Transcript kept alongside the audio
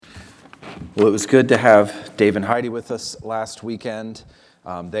Well, it was good to have Dave and Heidi with us last weekend.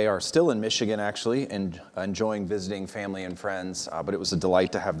 They are still in Michigan, actually, and enjoying visiting family and friends, but it was a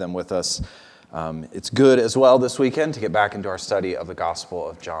delight to have them with us. It's good as well this weekend to get back into our study of the Gospel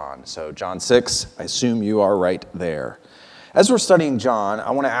of John. So John 6, I assume you are right there. As we're studying John, I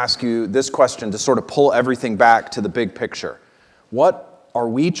want to ask you this question to sort of pull everything back to the big picture. What are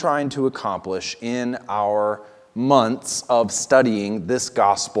we trying to accomplish in our months of studying this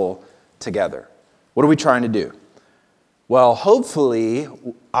gospel together? What are we trying to do? Well, hopefully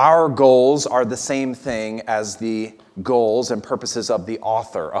our goals are the same thing as the goals and purposes of the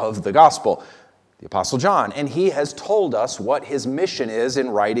author of the gospel, the Apostle John. And he has told us what his mission is in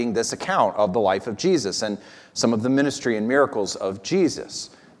writing this account of the life of Jesus and some of the ministry and miracles of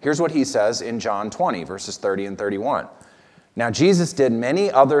Jesus. Here's what he says in John 20, verses 30 and 31. Now Jesus did many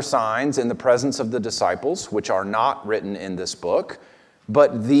other signs in the presence of the disciples, which are not written in this book,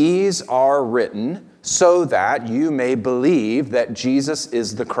 but these are written so that you may believe that Jesus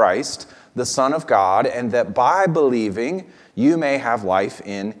is the Christ, the Son of God, and that by believing you may have life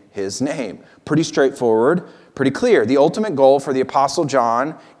in his name. Pretty straightforward, pretty clear. The ultimate goal for the Apostle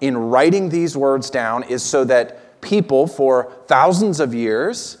John in writing these words down is so that people for thousands of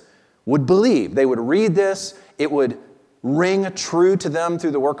years would believe. They would read this, it would ring true to them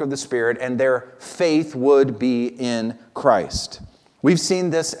through the work of the Spirit, and their faith would be in Christ. We've seen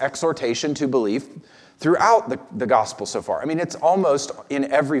this exhortation to belief throughout the gospel so far. I mean, it's almost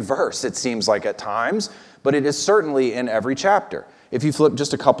in every verse, it seems like at times, but it is certainly in every chapter. If you flip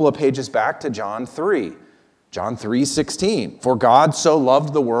just a couple of pages back to John 3:16. For God so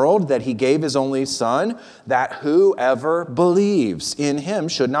loved the world that he gave his only Son, that whoever believes in him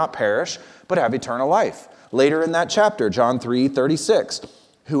should not perish, but have eternal life. Later in that chapter, John 3:36.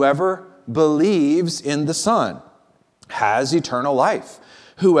 Whoever believes in the Son has eternal life.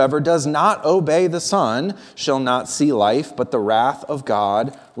 Whoever does not obey the Son shall not see life, but the wrath of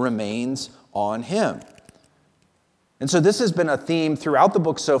God remains on him. And so this has been a theme throughout the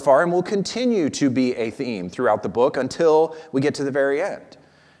book so far and will continue to be a theme throughout the book until we get to the very end.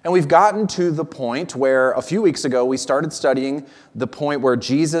 And we've gotten to the point where a few weeks ago we started studying the point where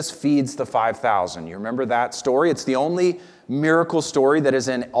Jesus feeds the 5,000. You remember that story? It's the only miracle story that is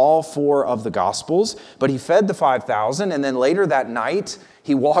in all four of the Gospels. But he fed the 5,000, and then later that night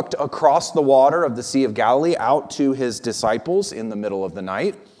he walked across the water of the Sea of Galilee out to his disciples in the middle of the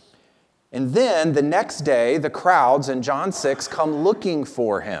night. And then the next day the crowds in John 6 come looking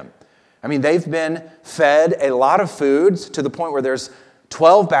for him. I mean, they've been fed a lot of food to the point where there's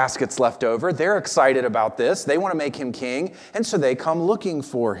 12 baskets left over. They're excited about this. They want to make him king, and so they come looking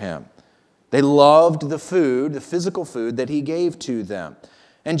for him. They loved the food, the physical food that he gave to them.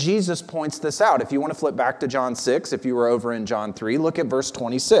 And Jesus points this out. If you want to flip back to John 6, if you were over in John 3, look at verse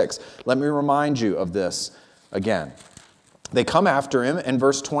 26. Let me remind you of this again. They come after him, and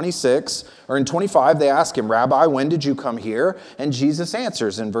verse 26, or in 25, they ask him, Rabbi, when did you come here? And Jesus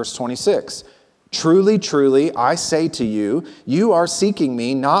answers in verse 26. Truly, truly, I say to you, you are seeking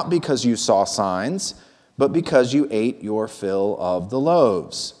me not because you saw signs, but because you ate your fill of the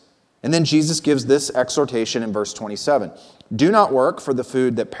loaves. And then Jesus gives this exhortation in verse 27. Do not work for the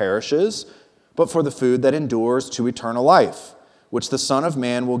food that perishes, but for the food that endures to eternal life, which the Son of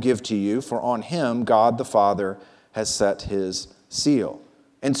Man will give to you, for on him God the Father has set his seal.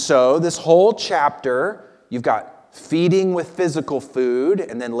 And so this whole chapter, you've got feeding with physical food,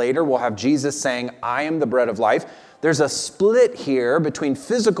 and then later we'll have Jesus saying, I am the bread of life. There's a split here between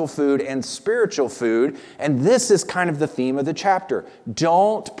physical food and spiritual food, and this is kind of the theme of the chapter.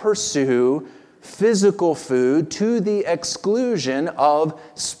 Don't pursue physical food to the exclusion of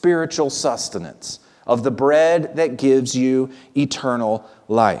spiritual sustenance, of the bread that gives you eternal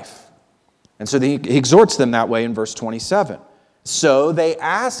life. And so he exhorts them that way in verse 27. So they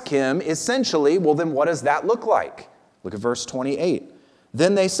ask him essentially, well then what does that look like? Look at verse 28.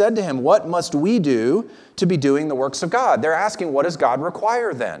 Then they said to him, what must we do to be doing the works of God? They're asking, what does God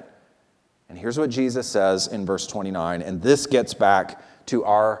require then? And here's what Jesus says in verse 29, and this gets back to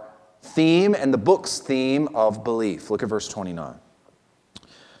our theme and the book's theme of belief. Look at verse 29.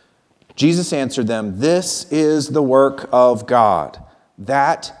 Jesus answered them, this is the work of God,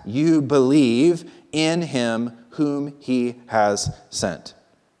 that you believe in him whom he has sent.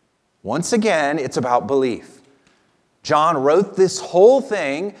 Once again, it's about belief. John wrote this whole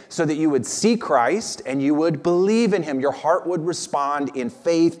thing so that you would see Christ and you would believe in him. Your heart would respond in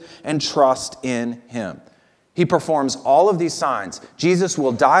faith and trust in him. He performs all of these signs. Jesus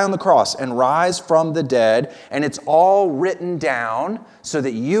will die on the cross and rise from the dead, and it's all written down so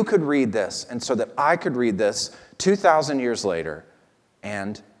that you could read this and so that I could read this 2,000 years later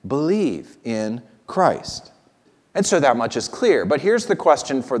and believe in Christ. And so that much is clear. But here's the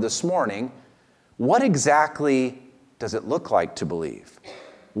question for this morning. What exactly does it look like to believe?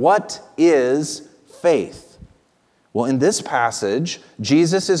 What is faith? Well, in this passage,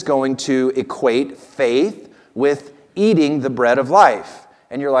 Jesus is going to equate faith with eating the bread of life.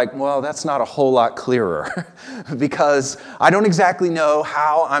 And you're like, well, that's not a whole lot clearer because I don't exactly know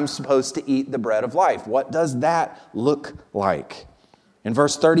how I'm supposed to eat the bread of life. What does that look like? In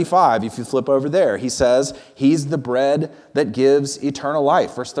verse 35, if you flip over there, he says, he's the bread that gives eternal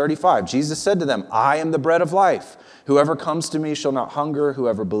life. Verse 35, Jesus said to them, I am the bread of life. Whoever comes to me shall not hunger.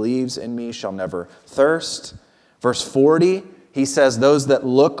 Whoever believes in me shall never thirst. Verse 40, he says, those that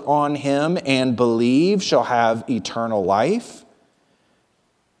look on him and believe shall have eternal life.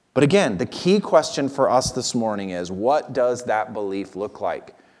 But again, the key question for us this morning is, what does that belief look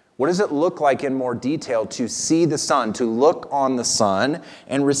like? What does it look like in more detail to see the Son, to look on the Son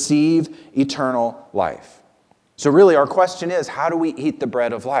and receive eternal life? So really, our question is, how do we eat the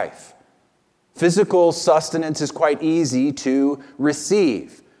bread of life? Physical sustenance is quite easy to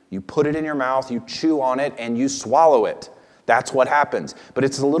receive. You put it in your mouth, you chew on it, and you swallow it. That's what happens. But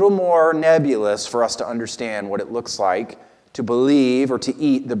it's a little more nebulous for us to understand what it looks like to believe or to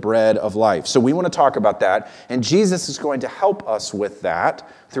eat the bread of life. So we want to talk about that, and Jesus is going to help us with that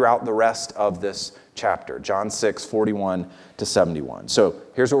throughout the rest of this chapter, John 6, 41 to 71. So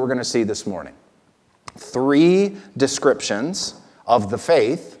here's what we're going to see this morning. 3 descriptions of the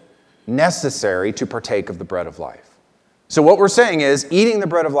faith necessary to partake of the bread of life. So what we're saying is eating the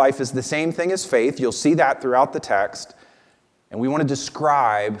bread of life is the same thing as faith. You'll see that throughout the text. And we want to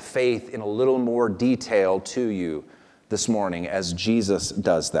describe faith in a little more detail to you this morning as Jesus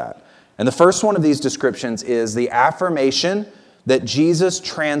does that. And the first one of these descriptions is the affirmation that Jesus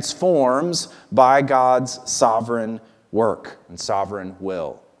transforms by God's sovereign work and sovereign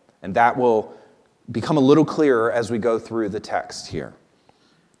will. And that will become a little clearer as we go through the text here.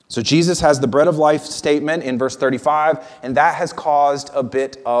 So Jesus has the bread of life statement in verse 35, and that has caused a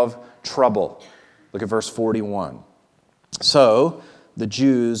bit of trouble. Look at verse 41. So the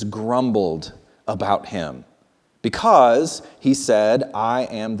Jews grumbled about him because he said, I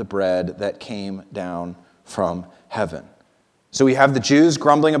am the bread that came down from heaven. So we have the Jews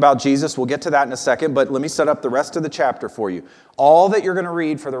grumbling about Jesus. We'll get to that in a second, but let me set up the rest of the chapter for you. All that you're going to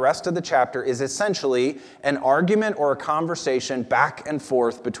read for the rest of the chapter is essentially an argument or a conversation back and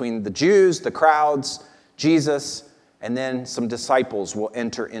forth between the Jews, the crowds, Jesus, and then some disciples will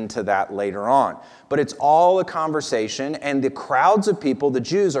enter into that later on. But it's all a conversation, and the crowds of people, the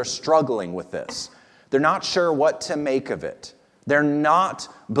Jews, are struggling with this. They're not sure what to make of it. They're not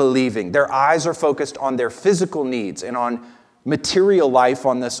believing. Their eyes are focused on their physical needs and on material life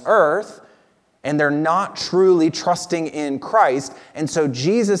on this earth, and they're not truly trusting in Christ. And so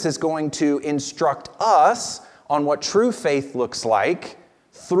Jesus is going to instruct us on what true faith looks like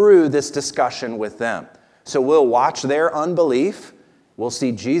through this discussion with them. So we'll watch their unbelief, we'll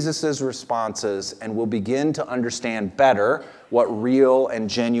see Jesus' responses, and we'll begin to understand better what real and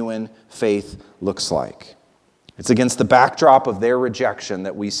genuine faith looks like. It's against the backdrop of their rejection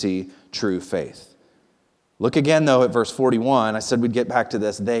that we see true faith. Look again, though, at verse 41. I said we'd get back to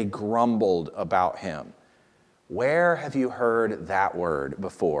this. They grumbled about him. Where have you heard that word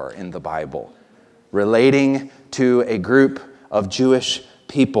before in the Bible? Relating to a group of Jewish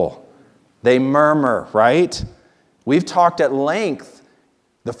people. They murmur, right? We've talked at length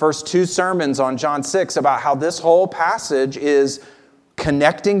the first 2 sermons on John 6 about how this whole passage is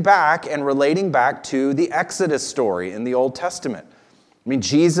connecting back and relating back to the Exodus story in the Old Testament. I mean,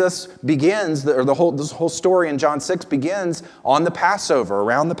 Jesus begins, this whole story in John 6 begins on the Passover,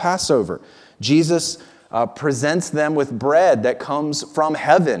 around the Passover. Jesus presents them with bread that comes from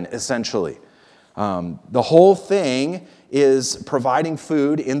heaven, essentially. The whole thing is providing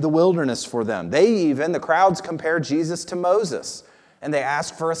food in the wilderness for them. The crowds compare Jesus to Moses, and they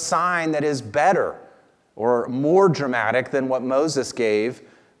ask for a sign that is better or more dramatic than what Moses gave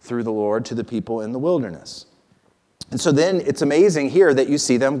through the Lord to the people in the wilderness. And so then it's amazing here that you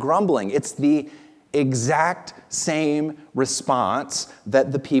see them grumbling. It's the exact same response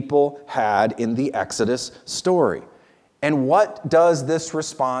that the people had in the Exodus story. And what does this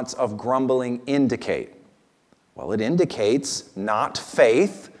response of grumbling indicate? Well, it indicates not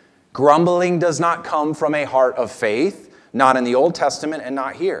faith. Grumbling does not come from a heart of faith, not in the Old Testament and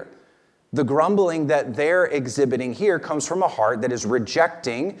not here. The grumbling that they're exhibiting here comes from a heart that is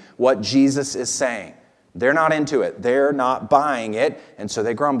rejecting what Jesus is saying. They're not into it. They're not buying it, and so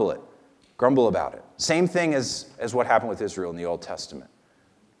they grumble about it. Same thing as what happened with Israel in the Old Testament.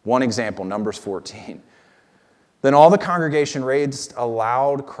 One example, Numbers 14. Then all the congregation raised a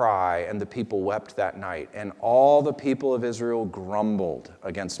loud cry, and the people wept that night. And all the people of Israel grumbled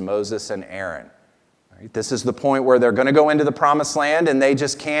against Moses and Aaron. Right? This is the point where they're going to go into the promised land, and they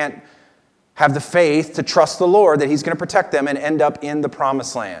just can't have the faith to trust the Lord that he's going to protect them and end up in the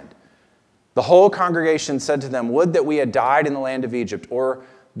promised land. The whole congregation said to them, "Would that we had died in the land of Egypt, or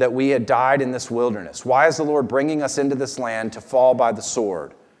that we had died in this wilderness. Why is the Lord bringing us into this land to fall by the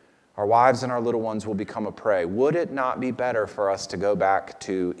sword? Our wives and our little ones will become a prey. Would it not be better for us to go back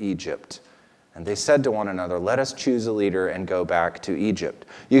to Egypt?" And they said to one another, "Let us choose a leader and go back to Egypt."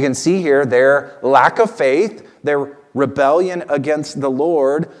 You can see here their lack of faith, their rebellion against the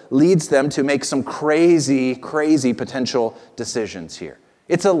Lord leads them to make some crazy, crazy potential decisions here.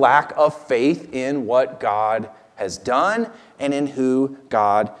 It's a lack of faith in what God has done and in who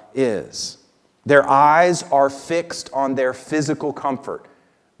God is. Their eyes are fixed on their physical comfort.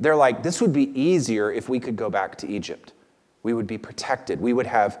 They're like, this would be easier if we could go back to Egypt. We would be protected. We would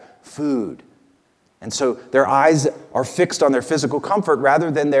have food. And so their eyes are fixed on their physical comfort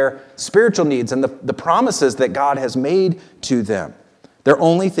rather than their spiritual needs and the promises that God has made to them. They're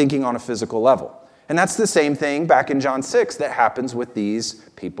only thinking on a physical level. And that's the same thing back in John 6 that happens with these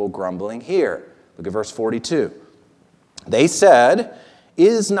people grumbling here. Look at verse 42. They said,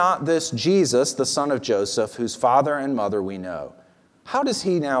 "Is not this Jesus, the son of Joseph, whose father and mother we know? How does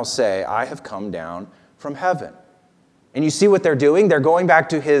he now say, 'I have come down from heaven'?" And you see what they're doing? They're going back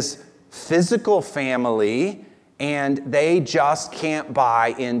to his physical family, and they just can't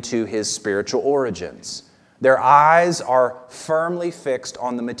buy into his spiritual origins. Their eyes are firmly fixed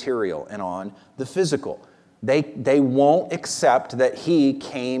on the material and on the physical. They won't accept that he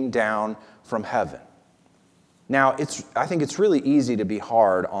came down from heaven. Now, I think it's really easy to be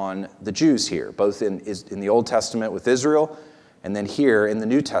hard on the Jews here, both in the Old Testament with Israel and then here in the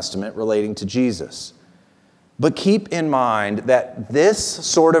New Testament relating to Jesus. But keep in mind that this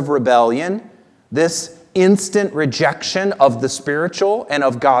sort of rebellion, this instant rejection of the spiritual and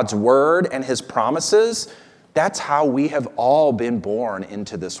of God's word and his promises, that's how we have all been born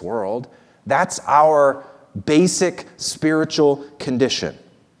into this world. That's our basic spiritual condition.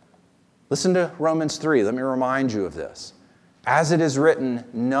 Listen to Romans 3. Let me remind you of this. As it is written,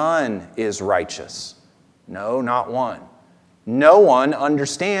 none is righteous. No, not one. No one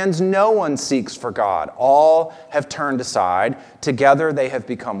understands. No one seeks for God. All have turned aside. Together they have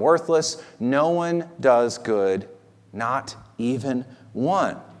become worthless. No one does good, not even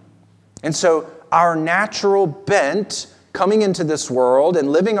one. And so our natural bent coming into this world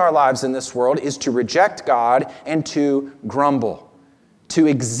and living our lives in this world is to reject God and to grumble, to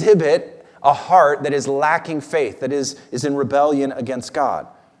exhibit a heart that is lacking faith, that is in rebellion against God.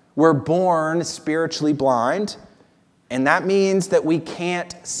 We're born spiritually blind, and that means that we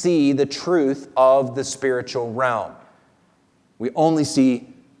can't see the truth of the spiritual realm. We only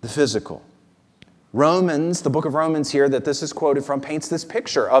see the physical. Romans, the book of Romans here that this is quoted from, paints this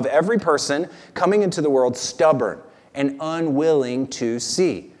picture of every person coming into the world stubborn and unwilling to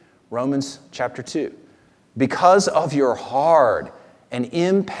see. Romans chapter 2. Because of your hard and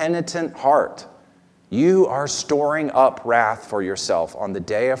impenitent heart, you are storing up wrath for yourself on the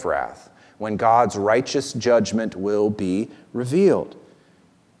day of wrath, when God's righteous judgment will be revealed.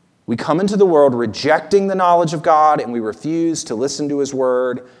 We come into the world rejecting the knowledge of God, and we refuse to listen to his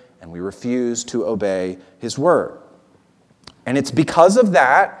word, and we refuse to obey his word. And it's because of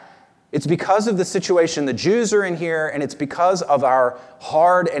that, it's because of the situation the Jews are in here, and it's because of our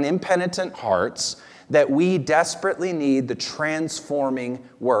hard and impenitent hearts that we desperately need the transforming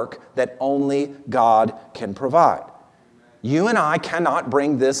work that only God can provide. You and I cannot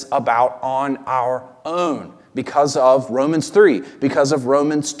bring this about on our own because of Romans 3, because of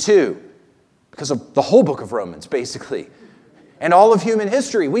Romans 2, because of the whole book of Romans, basically. And all of human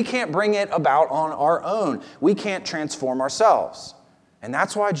history, we can't bring it about on our own. We can't transform ourselves. And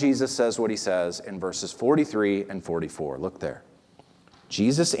that's why Jesus says what he says in verses 43 and 44. Look there.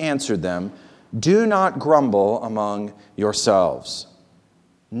 Jesus answered them, "Do not grumble among yourselves.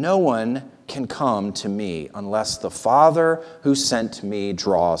 No one can come to me unless the Father who sent me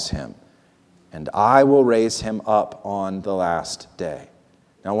draws him, and I will raise him up on the last day."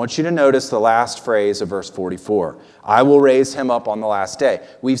 Now I want you to notice the last phrase of verse 44. I will raise him up on the last day.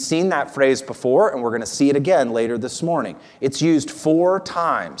 We've seen that phrase before, and we're going to see it again later this morning. It's used 4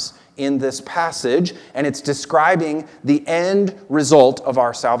 times in this passage, and it's describing the end result of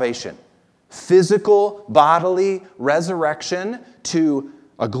our salvation. Physical, bodily resurrection to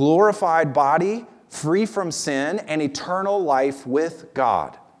a glorified body, free from sin, and eternal life with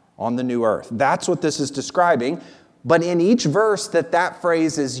God on the new earth. That's what this is describing. But in each verse that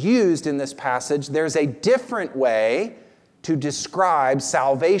phrase is used in this passage, there's a different way to describe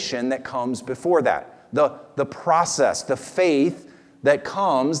salvation that comes before that. The process, the faith that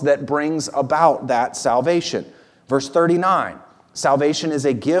comes that brings about that salvation. Verse 39, salvation is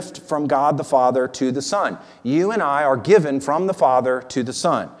a gift from God the Father to the Son. You and I are given from the Father to the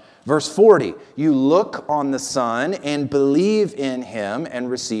Son. Verse 40, you look on the Son and believe in Him and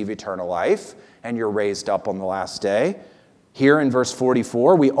receive eternal life, and you're raised up on the last day. Here in verse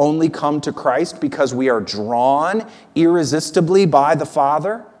 44, we only come to Christ because we are drawn irresistibly by the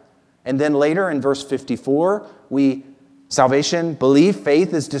Father. And then later in verse 54, salvation, belief,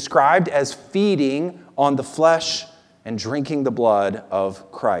 faith is described as feeding on the flesh and drinking the blood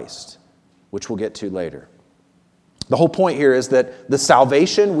of Christ, which we'll get to later. The whole point here is that the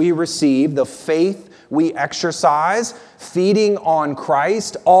salvation we receive, the faith we exercise, feeding on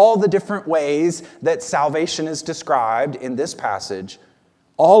Christ, all the different ways that salvation is described in this passage,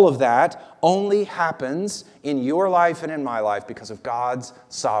 all of that only happens in your life and in my life because of God's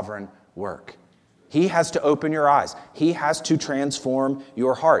sovereign work. He has to open your eyes. He has to transform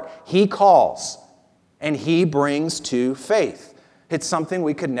your heart. He calls and He brings to faith. It's something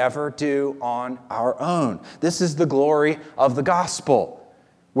we could never do on our own. This is the glory of the gospel.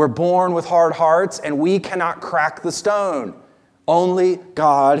 We're born with hard hearts and we cannot crack the stone. Only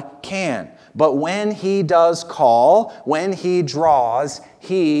God can. But when He does call, when He draws,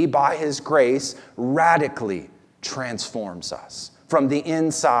 He, by His grace, radically transforms us from the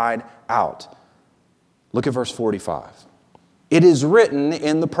inside out. Look at verse 45. It is written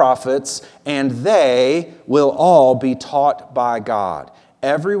in the prophets, and they will all be taught by God.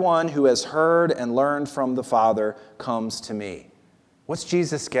 Everyone who has heard and learned from the Father comes to me. What's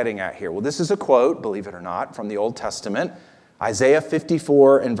Jesus getting at here? Well, this is a quote, believe it or not, from the Old Testament, Isaiah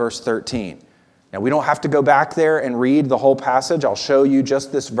 54 and verse 13. Now, we don't have to go back there and read the whole passage. I'll show you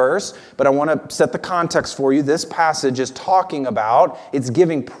just this verse, but I want to set the context for you. This passage is talking about, it's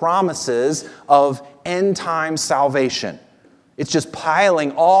giving promises of end-time salvation. It's just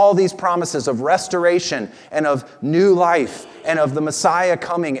piling all these promises of restoration and of new life and of the Messiah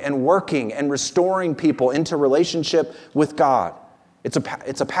coming and working and restoring people into relationship with God. It's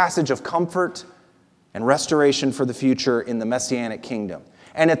a passage of comfort and restoration for the future in the Messianic kingdom.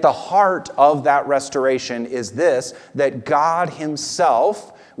 And at the heart of that restoration is this, that God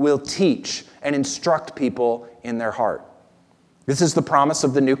Himself will teach and instruct people in their heart. This is the promise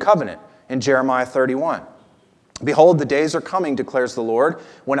of the new covenant in Jeremiah 31. Behold, the days are coming, declares the Lord,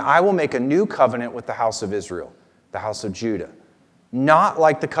 when I will make a new covenant with the house of Israel, the house of Judah. Not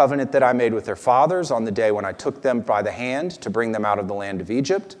like the covenant that I made with their fathers on the day when I took them by the hand to bring them out of the land of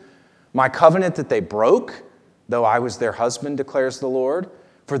Egypt. My covenant that they broke, though I was their husband, declares the Lord.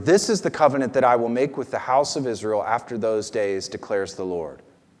 For this is the covenant that I will make with the house of Israel after those days, declares the Lord.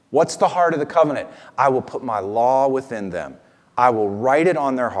 What's the heart of the covenant? I will put my law within them. I will write it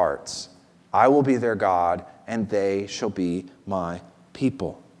on their hearts. I will be their God, and they shall be my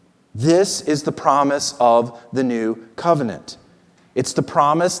people. This is the promise of the new covenant. It's the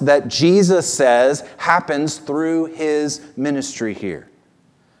promise that Jesus says happens through His ministry here.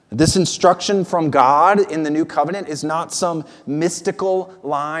 This instruction from God in the new covenant is not some mystical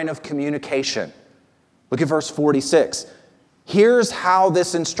line of communication. Look at verse 46. Here's how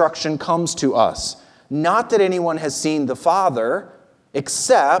this instruction comes to us. Not that anyone has seen the Father,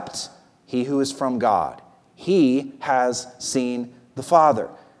 except he who is from God. He has seen the Father.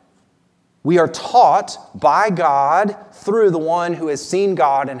 We are taught by God through the one who has seen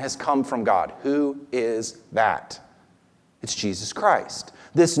God and has come from God. Who is that? It's Jesus Christ.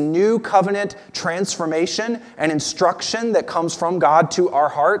 This new covenant transformation and instruction that comes from God to our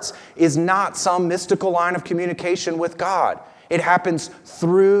hearts is not some mystical line of communication with God. It happens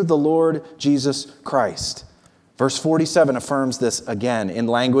through the Lord Jesus Christ. Verse 47 affirms this again in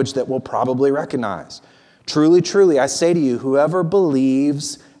language that we'll probably recognize. Truly, truly, I say to you, whoever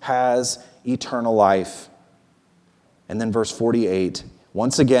believes has eternal life. And then verse 48,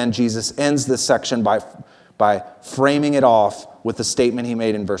 once again, Jesus ends this section by framing it off with the statement He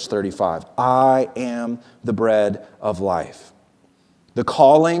made in verse 35. I am the bread of life. The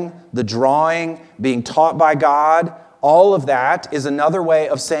calling, the drawing, being taught by God, all of that is another way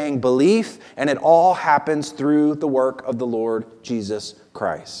of saying belief, and it all happens through the work of the Lord Jesus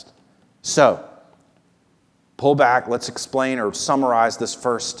Christ. So, pull back, let's explain or summarize this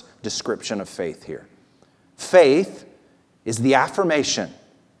first description of faith here. Faith is the affirmation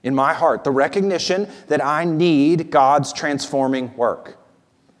in my heart, the recognition that I need God's transforming work.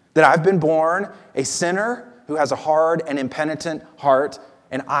 That I've been born a sinner who has a hard and impenitent heart,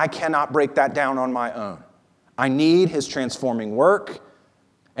 and I cannot break that down on my own. I need his transforming work,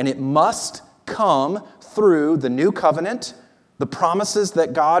 and it must come through the new covenant, the promises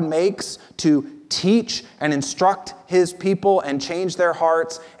that God makes to teach and instruct his people and change their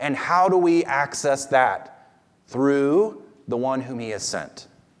hearts. And how do we access that? Through the one whom he has sent,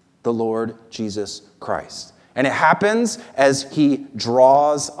 the Lord Jesus Christ. And it happens as he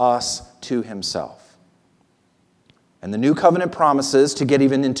draws us to himself. And the new covenant promises, to get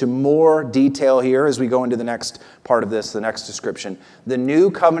even into more detail here as we go into the next part of this, the next description, the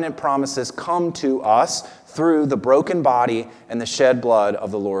new covenant promises come to us through the broken body and the shed blood of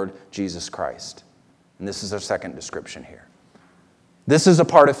the Lord Jesus Christ. And this is our second description here. This is a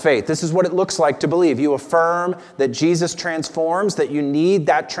part of faith. This is what it looks like to believe. You affirm that Jesus transforms, that you need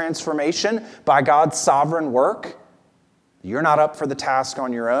that transformation by God's sovereign work. You're not up for the task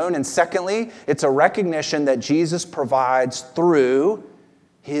on your own. And secondly, it's a recognition that Jesus provides through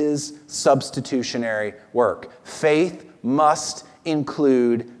his substitutionary work. Faith must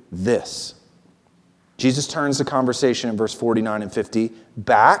include this. Jesus turns the conversation in verse 49 and 50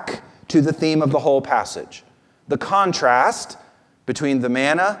 back to the theme of the whole passage. The contrast between the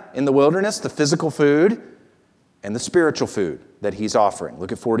manna in the wilderness, the physical food, and the spiritual food that he's offering.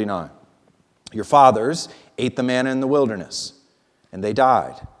 Look at 49. Your fathers ate the manna in the wilderness, and they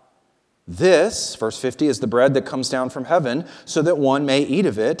died. This, verse 50, is the bread that comes down from heaven, so that one may eat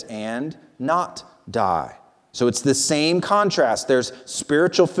of it and not die. So it's the same contrast. There's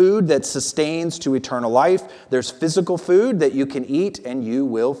spiritual food that sustains to eternal life. There's physical food that you can eat and you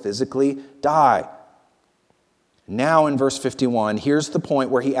will physically die. Now in verse 51, here's the point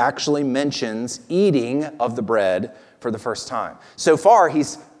where he actually mentions eating of the bread for the first time. So far,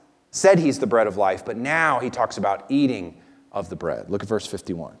 he's said he's the bread of life, but now he talks about eating of the bread. Look at verse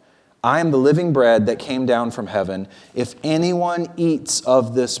 51. I am the living bread that came down from heaven. If anyone eats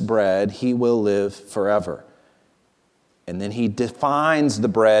of this bread, he will live forever. And then he defines the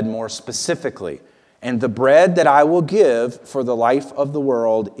bread more specifically. And the bread that I will give for the life of the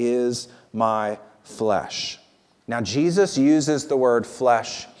world is my flesh. Now, Jesus uses the word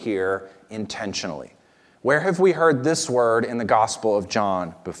flesh here intentionally. Where have we heard this word in the Gospel of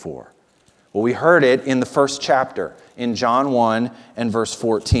John before? Well, we heard it in the first chapter, in John 1 and verse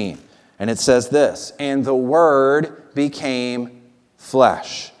 14. And it says this, and the Word became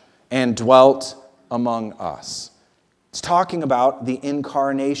flesh and dwelt among us. It's talking about the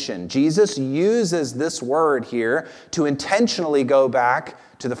incarnation. Jesus uses this word here to intentionally go back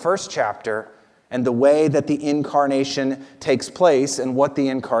to the first chapter and the way that the incarnation takes place and what the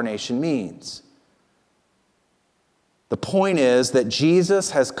incarnation means. The point is that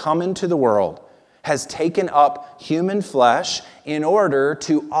Jesus has come into the world, has taken up human flesh in order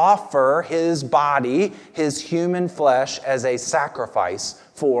to offer his body, his human flesh, as a sacrifice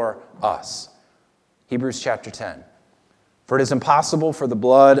for us. Hebrews chapter 10. For it is impossible for the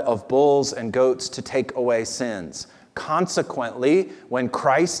blood of bulls and goats to take away sins. Consequently, when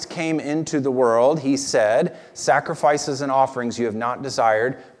Christ came into the world, he said, sacrifices and offerings you have not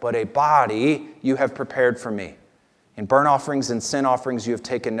desired, but a body you have prepared for me. In burnt offerings and sin offerings you have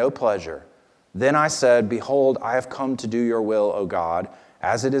taken no pleasure. Then I said, behold, I have come to do your will, O God,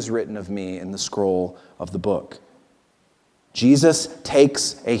 as it is written of me in the scroll of the book. Jesus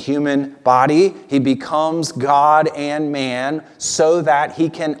takes a human body. He becomes God and man so that he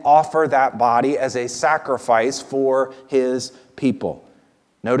can offer that body as a sacrifice for his people.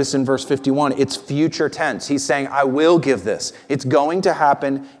 Notice in verse 51, it's future tense. He's saying, I will give this. It's going to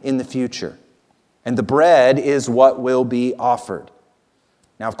happen in the future. And the bread is what will be offered.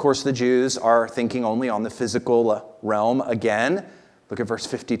 Now, of course, the Jews are thinking only on the physical realm again. Look at verse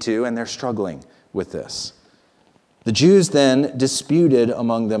 52, and they're struggling with this. The Jews then disputed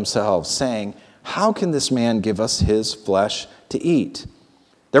among themselves, saying, how can this man give us his flesh to eat?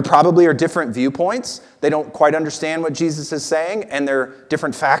 There probably are different viewpoints. They don't quite understand what Jesus is saying, and there are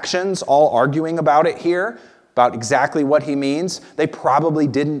different factions all arguing about it here, about exactly what he means. They probably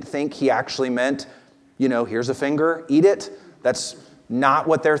didn't think he actually meant, here's a finger, eat it. That's not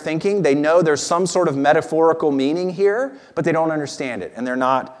what they're thinking. They know there's some sort of metaphorical meaning here, but they don't understand it, and they're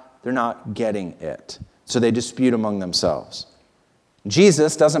not getting it. So they dispute among themselves.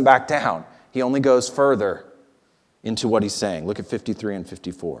 Jesus doesn't back down. He only goes further into what he's saying. Look at 53 and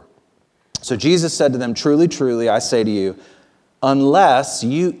 54. So Jesus said to them, truly, truly, I say to you, unless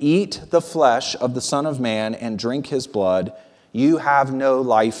you eat the flesh of the Son of Man and drink his blood, you have no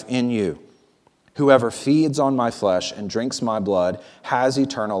life in you. Whoever feeds on my flesh and drinks my blood has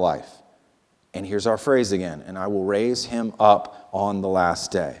eternal life. And here's our phrase again, and I will raise him up on the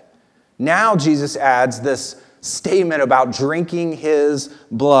last day. Now Jesus adds this statement about drinking his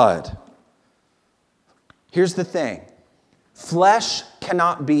blood. Here's the thing. Flesh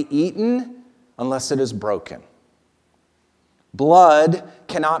cannot be eaten unless it is broken. Blood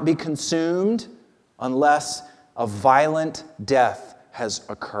cannot be consumed unless a violent death has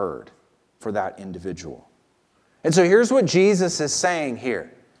occurred for that individual. And so here's what Jesus is saying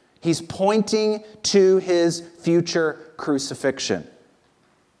here. He's pointing to his future crucifixion.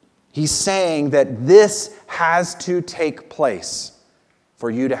 He's saying that this has to take place for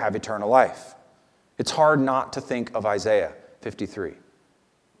you to have eternal life. It's hard not to think of Isaiah 53.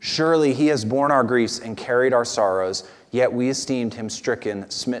 Surely he has borne our griefs and carried our sorrows, yet we esteemed him stricken,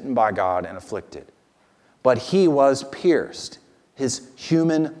 smitten by God, and afflicted. But he was pierced. His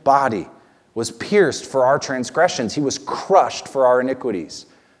human body was pierced for our transgressions. He was crushed for our iniquities.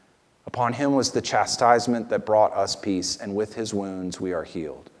 Upon him was the chastisement that brought us peace, and with his wounds we are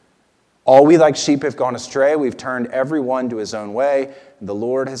healed. All we like sheep have gone astray. We've turned every one to his own way, and the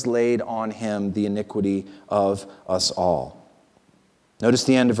Lord has laid on him the iniquity of us all. Notice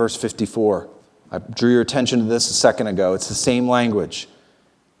the end of verse 54. I drew your attention to this a second ago. It's the same language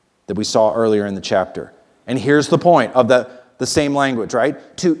that we saw earlier in the chapter. And here's the point of the same language,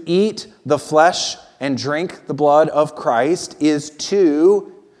 right? To eat the flesh and drink the blood of Christ is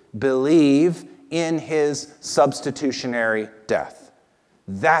to believe in his substitutionary death.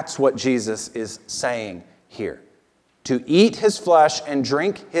 That's what Jesus is saying here. To eat his flesh and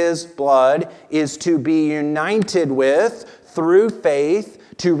drink his blood is to be united with, through faith,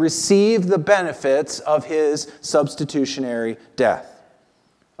 to receive the benefits of his substitutionary death.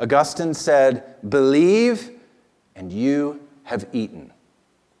 Augustine said, "Believe, and you have eaten."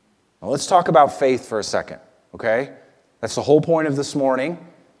 Now let's talk about faith for a second, okay? That's the whole point of this morning,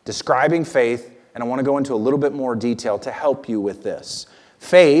 describing faith, and I want to go into a little bit more detail to help you with this.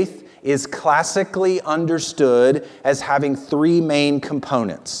 Faith is classically understood as having three main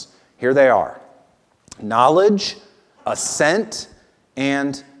components. Here they are: knowledge, assent,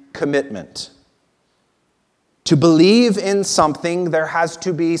 and commitment. To believe in something, there has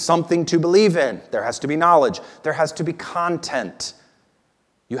to be something to believe in. There has to be knowledge. There has to be content.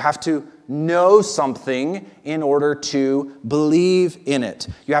 You have to know something in order to believe in it.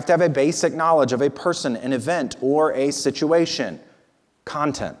 You have to have a basic knowledge of a person, an event, or a situation.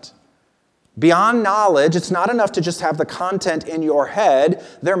 Content. Beyond knowledge, it's not enough to just have the content in your head.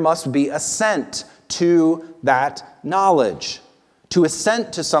 There must be assent to that knowledge. To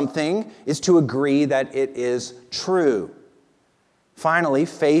assent to something is to agree that it is true. Finally,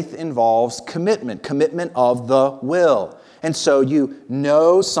 faith involves commitment of the will. And so you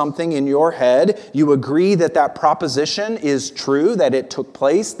know something in your head, you agree that that proposition is true, that it took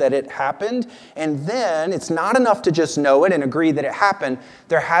place, that it happened, and then it's not enough to just know it and agree that it happened.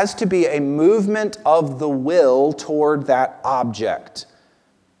 There has to be a movement of the will toward that object.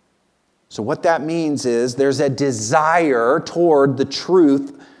 So what that means is there's a desire toward the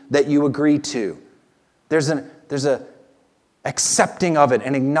truth that you agree to. There's a accepting of it,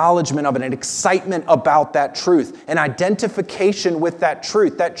 an acknowledgement of it, an excitement about that truth, an identification with that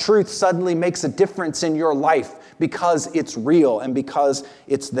truth. That truth suddenly makes a difference in your life because it's real and because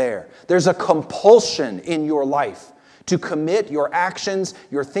it's there. There's a compulsion in your life to commit your actions,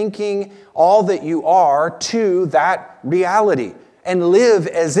 your thinking, all that you are to that reality and live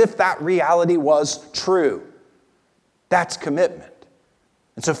as if that reality was true. That's commitment.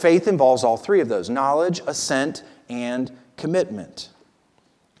 And so faith involves all three of those: knowledge, assent, and commitment.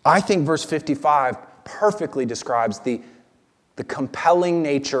 I think verse 55 perfectly describes the compelling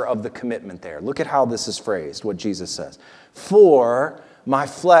nature of the commitment there. Look at how this is phrased, what Jesus says. "For my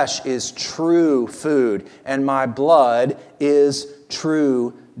flesh is true food, and my blood is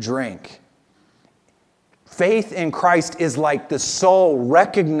true drink." Faith in Christ is like the soul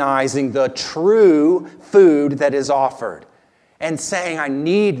recognizing the true food that is offered and saying, "I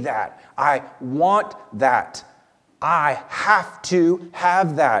need that. I want that. I have to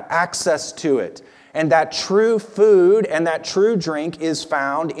have that, access to it." And that true food and that true drink is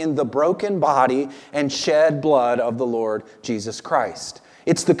found in the broken body and shed blood of the Lord Jesus Christ.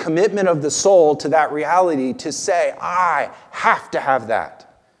 It's the commitment of the soul to that reality to say, "I have to have that.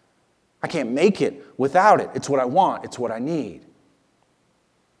 I can't make it without it. It's what I want. It's what I need."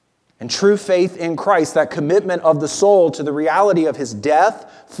 And true faith in Christ, that commitment of the soul to the reality of his death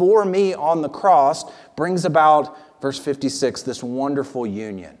for me on the cross, brings about, verse 56, this wonderful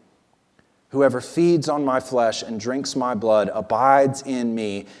union. "Whoever feeds on my flesh and drinks my blood abides in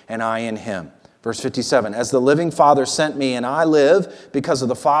me, and I in him." Verse 57, "As the living Father sent me, and I live because of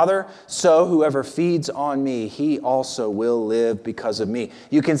the Father, so whoever feeds on me, he also will live because of me."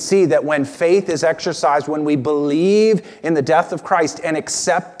 You can see that when faith is exercised, when we believe in the death of Christ and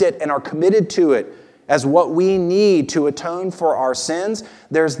accept it and are committed to it as what we need to atone for our sins,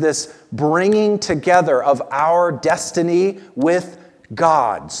 there's this bringing together of our destiny with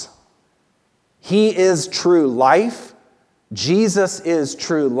God's. He is true life. Jesus is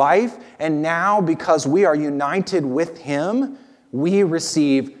true life. And now, because we are united with Him, we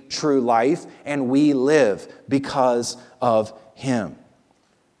receive true life and we live because of Him.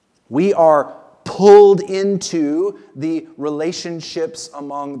 We are pulled into the relationships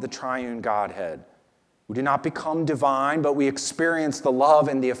among the triune Godhead. We do not become divine, but we experience the love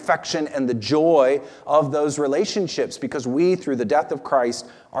and the affection and the joy of those relationships because we, through the death of Christ,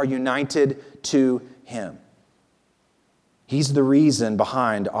 are united to Him. He's the reason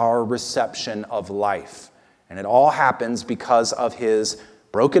behind our reception of life. And it all happens because of His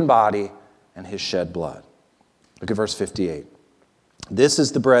broken body and His shed blood. Look at verse 58. This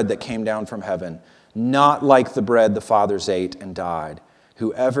is the bread that came down from heaven, not like the bread the fathers ate and died.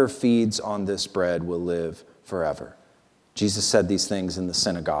 Whoever feeds on this bread will live forever. Jesus said these things in the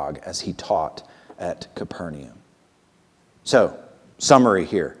synagogue as He taught at Capernaum. So, summary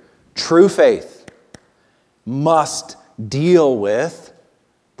here. True faith must deal with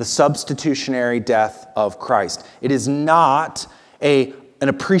the substitutionary death of Christ. It is not an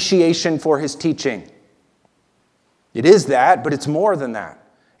appreciation for His teaching. It is that, but it's more than that.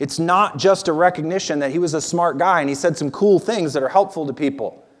 It's not just a recognition that He was a smart guy and He said some cool things that are helpful to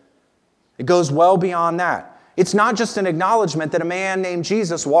people. It goes well beyond that. It's not just an acknowledgement that a man named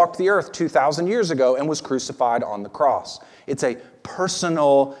Jesus walked the earth 2,000 years ago and was crucified on the cross. It's a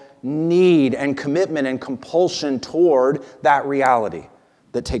personal need and commitment and compulsion toward that reality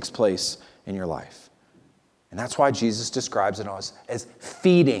that takes place in your life. And that's why Jesus describes it as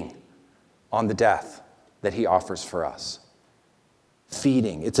feeding on the death that He offers for us.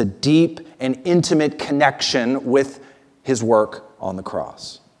 Feeding. It's a deep and intimate connection with His work on the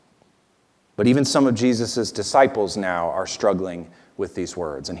cross. But even some of Jesus' disciples now are struggling with these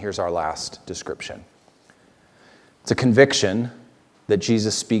words. And here's our last description. It's a conviction that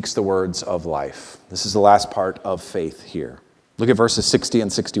Jesus speaks the words of life. This is the last part of faith here. Look at verses 60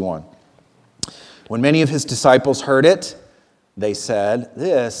 and 61. When many of His disciples heard it, they said,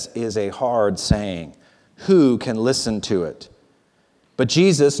 "This is a hard saying. Who can listen to it?" But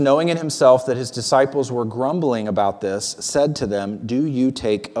Jesus, knowing in Himself that His disciples were grumbling about this, said to them, "Do you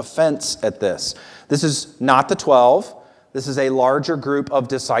take offense at this?" This is not the 12. This is a larger group of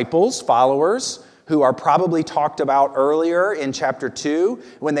disciples, followers, who are probably talked about earlier in chapter 2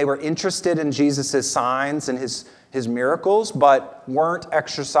 when they were interested in Jesus' signs and his miracles, but weren't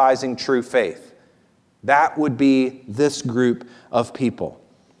exercising true faith. That would be this group of people.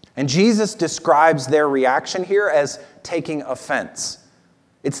 And Jesus describes their reaction here as taking offense.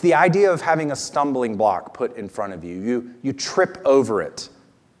 It's the idea of having a stumbling block put in front of you. You trip over it.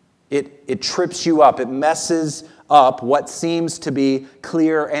 It trips you up. It messes up what seems to be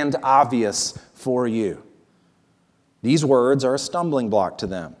clear and obvious for you. These words are a stumbling block to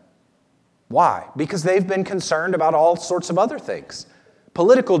them. Why? Because they've been concerned about all sorts of other things.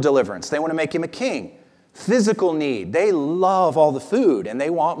 Political deliverance, they want to make Him a king. Physical need, they love all the food and they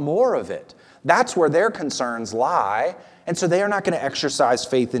want more of it. That's where their concerns lie. And so they are not going to exercise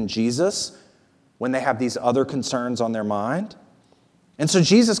faith in Jesus when they have these other concerns on their mind. And so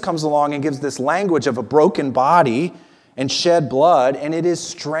Jesus comes along and gives this language of a broken body and shed blood, and it is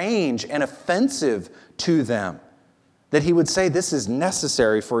strange and offensive to them that He would say this is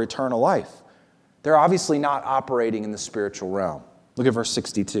necessary for eternal life. They're obviously not operating in the spiritual realm. Look at verse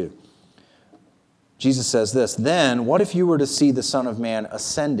 62. Jesus says this, "Then what if you were to see the Son of Man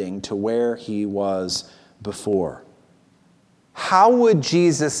ascending to where He was before?" How would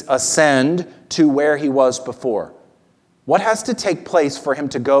Jesus ascend to where He was before? What has to take place for Him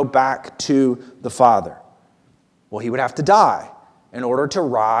to go back to the Father? Well, He would have to die in order to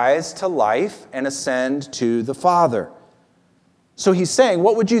rise to life and ascend to the Father. So He's saying,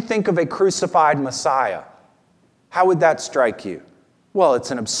 what would you think of a crucified Messiah? How would that strike you? Well, it's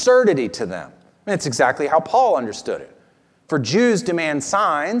an absurdity to them. And it's exactly how Paul understood it. For Jews demand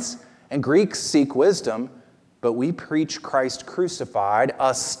signs and Greeks seek wisdom, but we preach Christ crucified,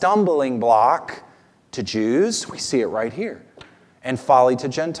 a stumbling block to Jews, we see it right here, and folly to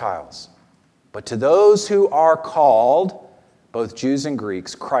Gentiles. But to those who are called, both Jews and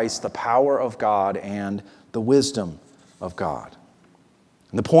Greeks, Christ, the power of God and the wisdom of God.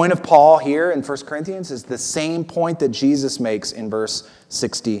 And the point of Paul here in 1 Corinthians is the same point that Jesus makes in verse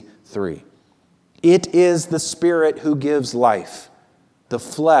 63. It is the Spirit who gives life. The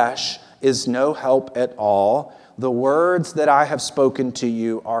flesh is no help at all. The words that I have spoken to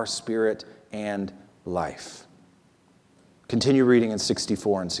you are spirit and life. Continue reading in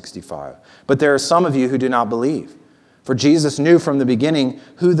 64 and 65. But there are some of you who do not believe. For Jesus knew from the beginning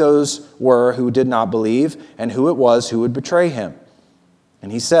who those were who did not believe and who it was who would betray him.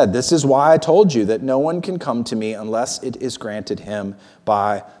 And he said, "This is why I told you that no one can come to me unless it is granted him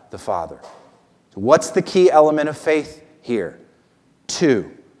by the Father." So what's the key element of faith here?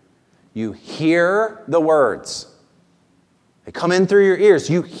 2, you hear the words. They come in through your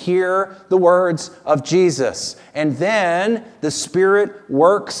ears. You hear the words of Jesus. And then the Spirit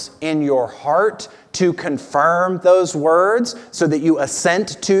works in your heart to confirm those words so that you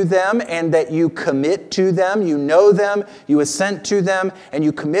assent to them and that you commit to them. You know them, you assent to them, and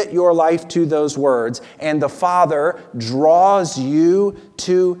you commit your life to those words. And the Father draws you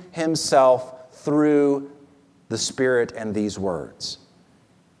to himself through the Spirit and these words.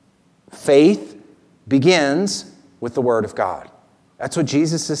 Faith begins with the Word of God. That's what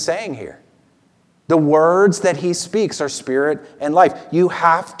Jesus is saying here. The words that he speaks are spirit and life. You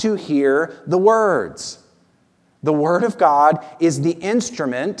have to hear the words. The Word of God is the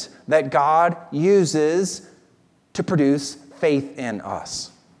instrument that God uses to produce faith in us.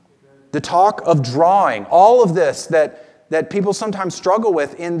 The talk of drawing, all of this that people sometimes struggle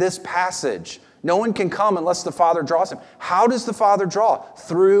with in this passage. No one can come unless the Father draws him. How does the Father draw?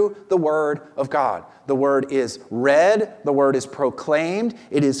 Through the Word of God. The Word is read, the Word is proclaimed,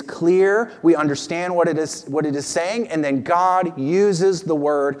 it is clear, we understand what it is saying, and then God uses the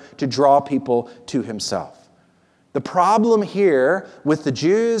Word to draw people to himself. The problem here with the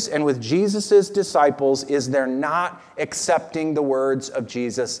Jews and with Jesus' disciples is they're not accepting the words of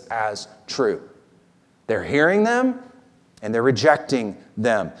Jesus as true. They're hearing them, and they're rejecting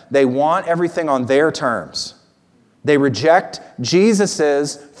them. They want everything on their terms. They reject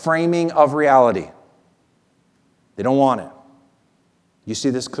Jesus' framing of reality. They don't want it. You see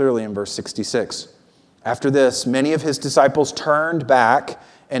this clearly in verse 66. After this, many of his disciples turned back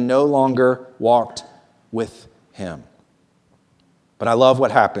and no longer walked with him. But I love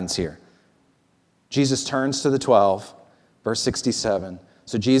what happens here. Jesus turns to the 12, verse 67.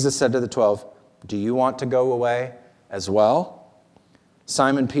 So Jesus said to the 12, "Do you want to go away as well?"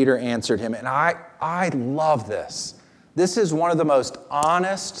 Simon Peter answered him, and I love this. This is one of the most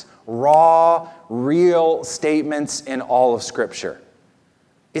honest, raw, real statements in all of Scripture.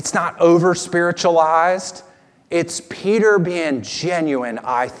 It's not over-spiritualized. It's Peter being genuine,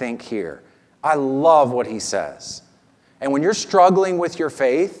 I think, here. I love what he says. And when you're struggling with your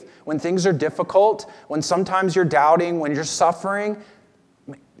faith, when things are difficult, when sometimes you're doubting, when you're suffering,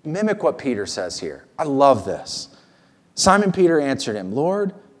 mimic what Peter says here. I love this. Simon Peter answered him,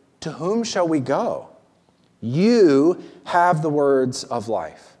 "Lord, to whom shall we go? You have the words of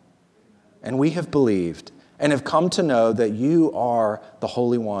life. And we have believed and have come to know that you are the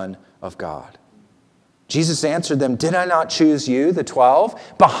Holy One of God." Jesus answered them, "Did I not choose you, the 12?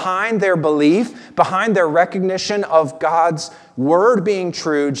 Behind their belief, behind their recognition of God's word being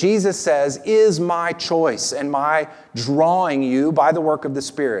true, Jesus says, is my choice and my drawing you by the work of the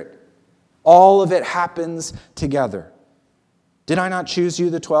Spirit. All of it happens together. Did I not choose you,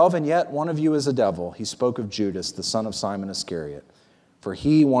 the 12? And yet one of you is a devil." He spoke of Judas, the son of Simon Iscariot. For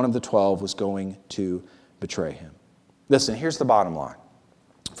he, one of the 12, was going to betray him. Listen, here's the bottom line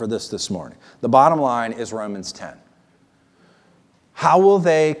for this morning. The bottom line is Romans 10. How will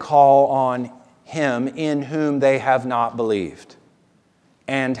they call on him in whom they have not believed?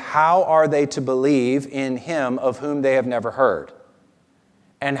 And how are they to believe in him of whom they have never heard?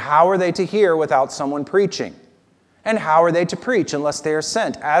 And how are they to hear without someone preaching? And how are they to preach unless they are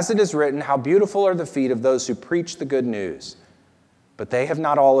sent? As it is written, how beautiful are the feet of those who preach the good news. But they have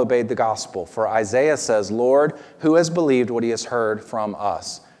not all obeyed the gospel. For Isaiah says, "Lord, who has believed what he has heard from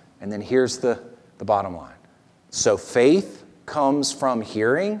us?" And then here's the bottom line. So faith comes from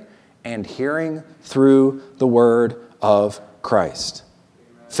hearing, and hearing through the word of Christ.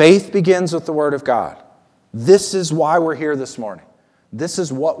 Faith begins with the word of God. This is why we're here this morning. This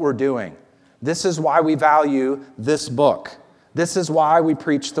is what we're doing. This is why we value this book. This is why we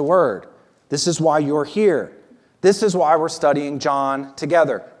preach the word. This is why you're here. This is why we're studying John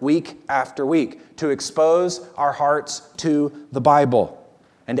together, week after week, to expose our hearts to the Bible.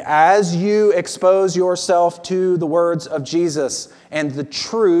 And as you expose yourself to the words of Jesus and the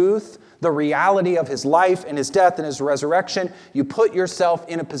truth, the reality of his life and his death and his resurrection, you put yourself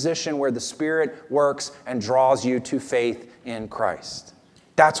in a position where the Spirit works and draws you to faith in Christ.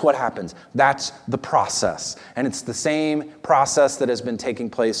 That's what happens. That's the process. And it's the same process that has been taking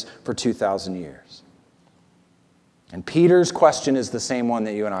place for 2,000 years. And Peter's question is the same one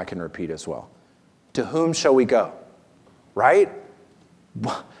that you and I can repeat as well. To whom shall we go? Right?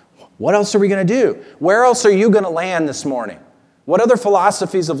 What else are we going to do? Where else are you going to land this morning? What other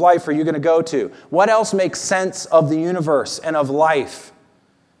philosophies of life are you going to go to? What else makes sense of the universe and of life?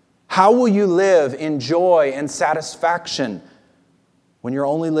 How will you live in joy and satisfaction when you're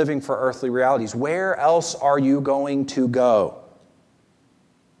only living for earthly realities? Where else are you going to go?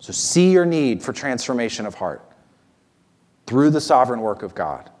 So see your need for transformation of heart through the sovereign work of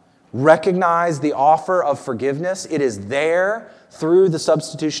God. Recognize the offer of forgiveness. It is there through the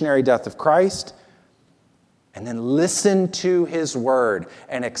substitutionary death of Christ. And then listen to his word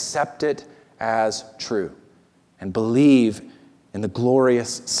and accept it as true. And believe in the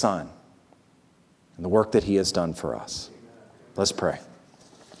glorious Son and the work that he has done for us. Let's pray.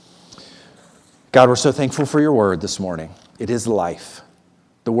 God, we're so thankful for your word this morning. It is life.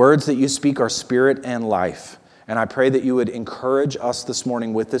 The words that you speak are spirit and life. And I pray that you would encourage us this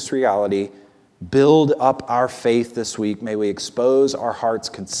morning with this reality. Build up our faith this week. May we expose our hearts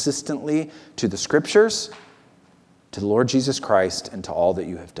consistently to the Scriptures, to the Lord Jesus Christ, and to all that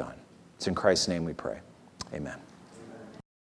you have done. It's in Christ's name we pray. Amen.